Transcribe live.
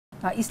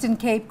Eastern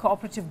Cape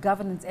Co-operative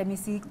Governance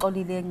MEC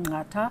Xolile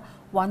Nqatha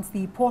wants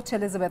the Port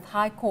Elizabeth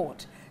High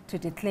Court to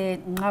declare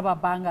Nqaba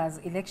Bhanga's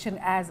election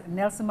as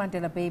Nelson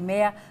Mandela Bay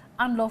Mayor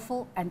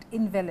unlawful and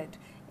invalid.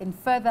 It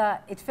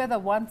further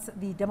wants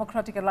the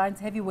Democratic Alliance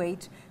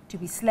heavyweight to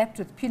be slapped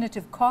with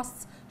punitive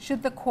costs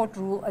should the court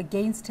rule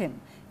against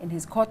him. In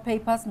his court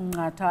papers,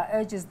 Nqatha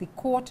urges the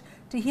court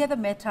to hear the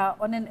matter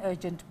on an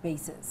urgent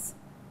basis.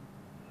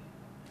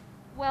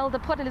 Well, the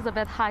Port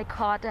Elizabeth High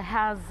Court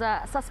has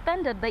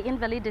suspended the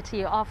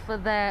invalidity of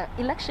the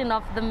election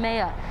of the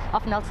mayor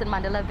of Nelson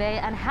Mandela Bay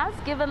and has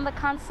given the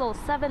council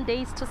 7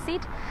 days to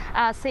sit,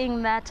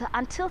 saying that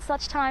until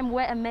such time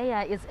where a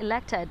mayor is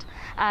elected,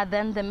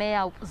 then the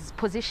mayor's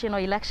position or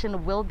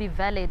election will be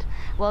valid.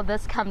 Well,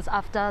 this comes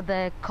after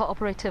the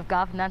Cooperative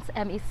Governance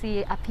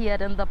MEC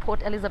appeared in the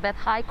Port Elizabeth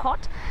High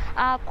Court,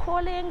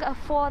 calling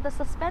for the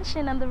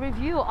suspension and the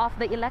review of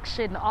the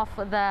election of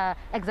the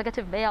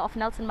executive mayor of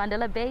Nelson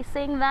Mandela Bay,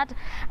 saying that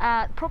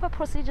proper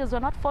procedures were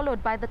not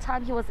followed by the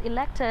time he was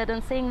elected,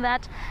 and saying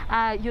that,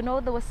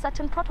 there were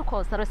certain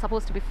protocols that were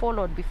supposed to be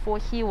followed before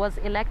he was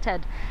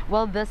elected.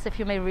 Well, this, if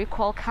you may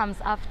recall, comes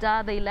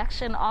after the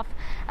election of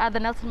the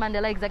Nelson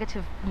Mandela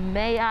executive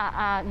mayor,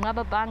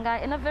 Nqaba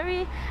Bhanga, in a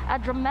very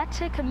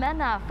dramatic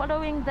manner,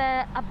 following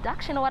the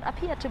abduction, or what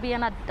appeared to be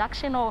an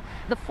abduction, or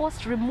the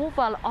forced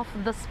removal of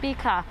the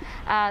speaker.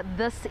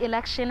 This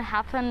election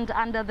happened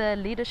under the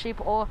leadership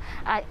or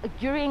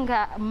during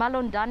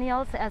Morne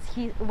Steyn, as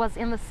he was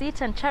in the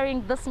seat and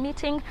chairing this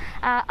meeting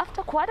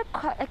after quite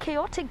a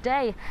chaotic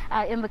day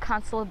in the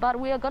council. But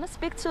we are going to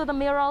speak to the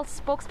mayoral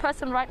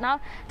spokesperson right now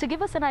to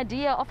give us an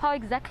idea of how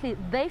exactly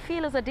they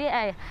feel as a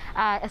DA,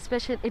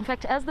 especially, in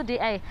fact, as the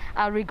DA,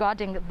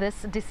 regarding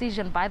this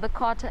decision by the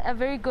court. A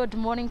very good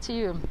morning to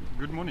you.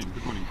 Good morning.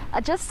 Good morning.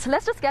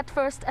 Let's just get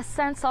first a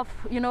sense of,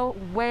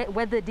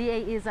 where the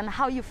DA is and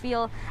how you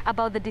feel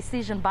about the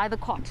decision by the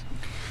court.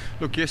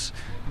 Look, yes,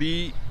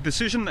 the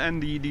decision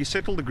and the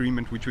settled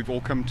agreement which we've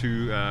all come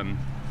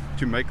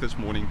to make this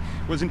morning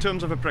was in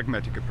terms of a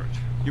pragmatic approach.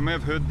 You may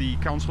have heard the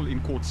counsel in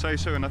court say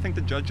so, and I think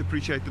the judge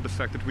appreciated the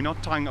fact that we're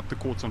not tying up the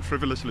courts on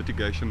frivolous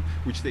litigation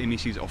which the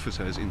NEC's office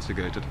has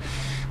instigated.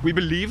 We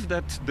believe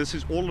that this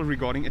is all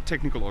regarding a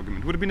technical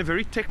argument. It would have been a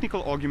very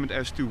technical argument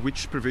as to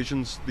which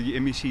provisions the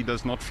MEC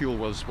does not feel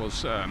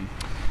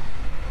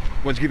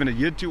was given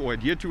adhered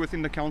to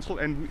within the council,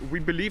 and we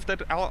believe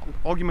that our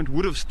argument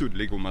would have stood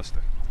legal muster.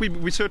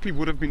 We certainly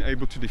would have been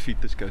able to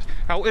defeat this case.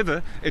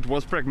 However, it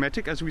was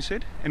pragmatic, as we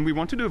said, and we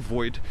wanted to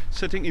avoid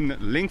sitting in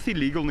lengthy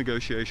legal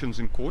negotiations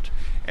in court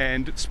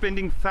and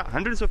spending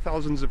hundreds of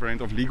thousands of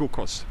rand of legal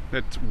costs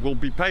that will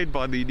be paid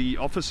by the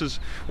officers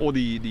or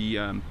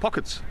the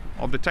pockets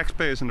of the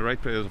taxpayers and the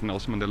ratepayers of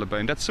Nelson Mandela Bay,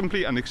 and that's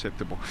simply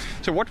unacceptable.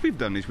 So what we've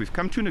done is we've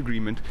come to an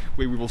agreement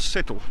where we will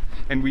settle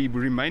and we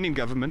remain in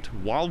government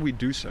while we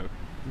do so.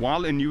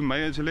 While a new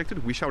mayor is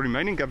elected, we shall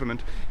remain in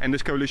government, and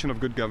this coalition of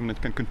good governance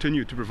can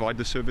continue to provide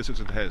the services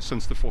it has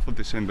since the 4th of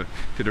December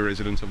to the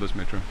residents of this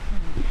metro.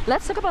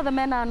 Let's talk about the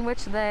manner in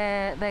which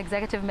the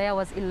executive mayor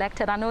was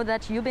elected. I know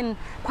that you've been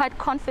quite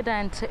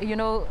confident,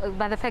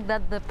 by the fact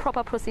that the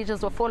proper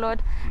procedures were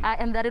followed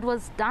and that it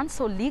was done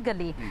so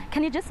legally.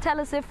 Can you just tell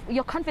us if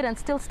your confidence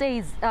still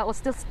stays or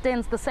still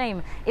stands the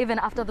same even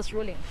after this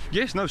ruling?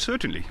 Yes, no,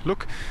 certainly.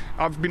 Look,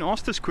 I've been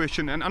asked this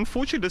question, and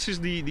unfortunately this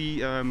is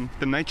the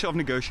nature of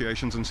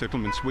negotiations and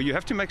settlements, where you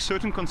have to make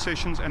certain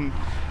concessions and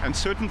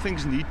certain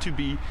things need to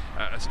be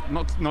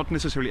not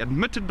necessarily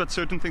admitted, but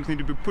certain things need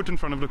to be put in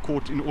front of the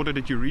court in order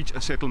that you reach a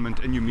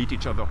settlement and you meet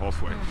each other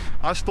halfway.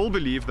 I still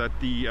believe that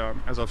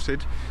as I've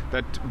said,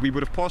 that we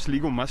would have passed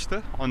legal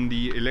muster on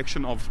the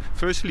election of,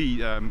 firstly,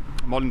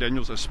 Morne Steyn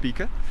as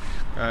Speaker.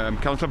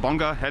 Councillor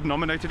Bhanga had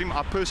nominated him.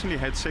 I personally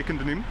had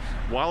seconded him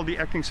while the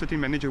acting city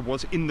manager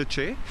was in the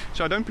chair.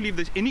 So I don't believe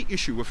there's any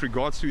issue with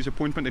regards to his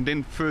appointment, and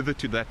then further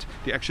to that,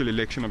 the actual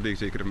election of the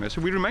executive mayor.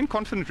 So we remain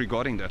confident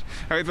regarding that.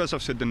 However, as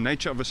I've said, the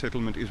nature of a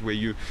settlement is where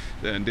you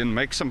then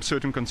make some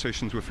certain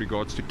concessions with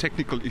regards to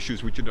technical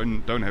issues which you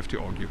don't have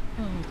to argue.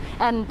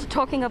 And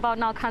talking about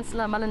now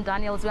Councillor Morne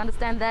Steyn, we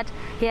understand that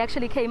he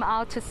actually came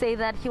out to say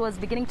that he was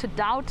beginning to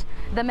doubt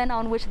the manner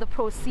on which the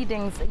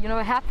proceedings,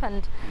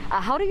 happened.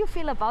 How do you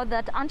feel about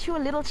that? Aren't you a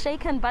little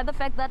shaken by the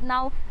fact that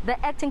now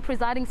the acting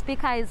presiding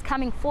speaker is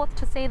coming forth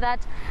to say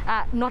that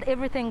not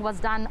everything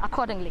was done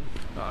accordingly?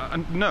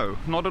 No,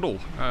 not at all.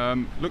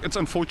 Look, it's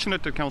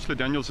unfortunate that Councillor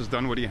Daniels has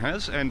done what he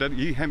has, and that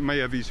he may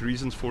have his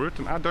reasons for it,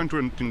 and I don't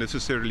want to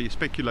necessarily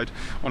speculate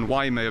on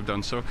why he may have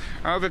done so.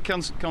 However,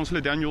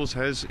 Councillor Daniels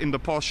has in the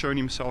past shown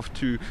himself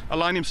to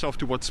align himself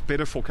to what's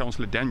better for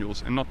Councillor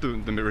Daniels and not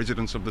the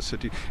residents of the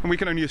city, and we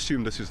can only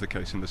assume this is the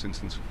case in this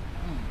instance.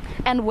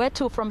 And where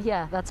to from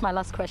here? That's my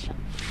last question.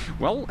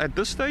 Well, at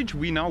this stage,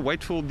 we now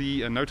wait for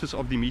the notice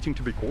of the meeting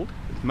to be called.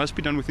 It must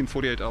be done within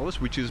 48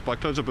 hours, which is by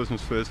close of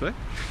business Thursday,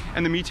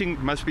 and the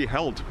meeting must be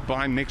held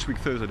by next week,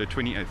 Thursday, the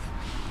 28th.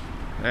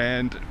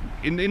 And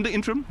in the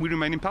interim, we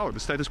remain in power. The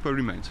status quo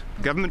remains.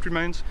 Government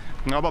remains.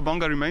 Nqaba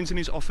Bhanga remains in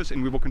his office,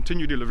 and we will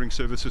continue delivering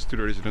services to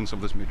the residents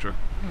of this metro.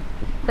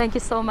 Thank you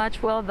so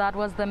much. Well, that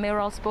was the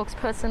mayoral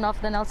spokesperson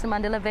of the Nelson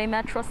Mandela Bay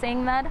Metro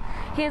saying that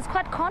he is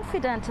quite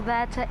confident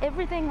that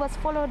everything was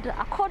followed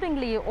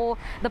accordingly, or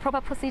the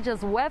proper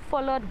procedures were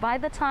followed by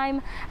the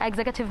time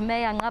Executive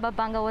Mayor Nqaba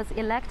Bhanga was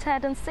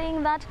elected, and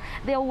saying that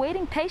they are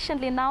waiting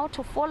patiently now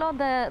to follow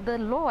the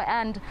law,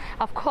 and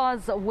of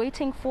course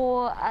waiting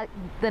for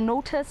the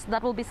notice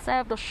that will be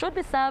served or should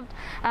be served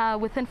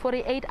within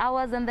 48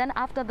 hours, and then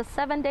after the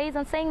 7 days,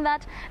 and saying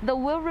that they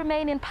will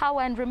remain in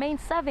power and remain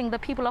serving the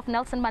people of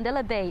Nelson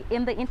Mandela Bay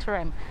in the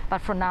interim.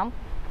 But for now,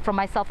 from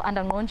myself and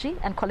Nqonji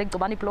and colleague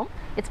Nqaba Bhanga,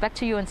 it's back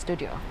to you in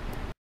studio.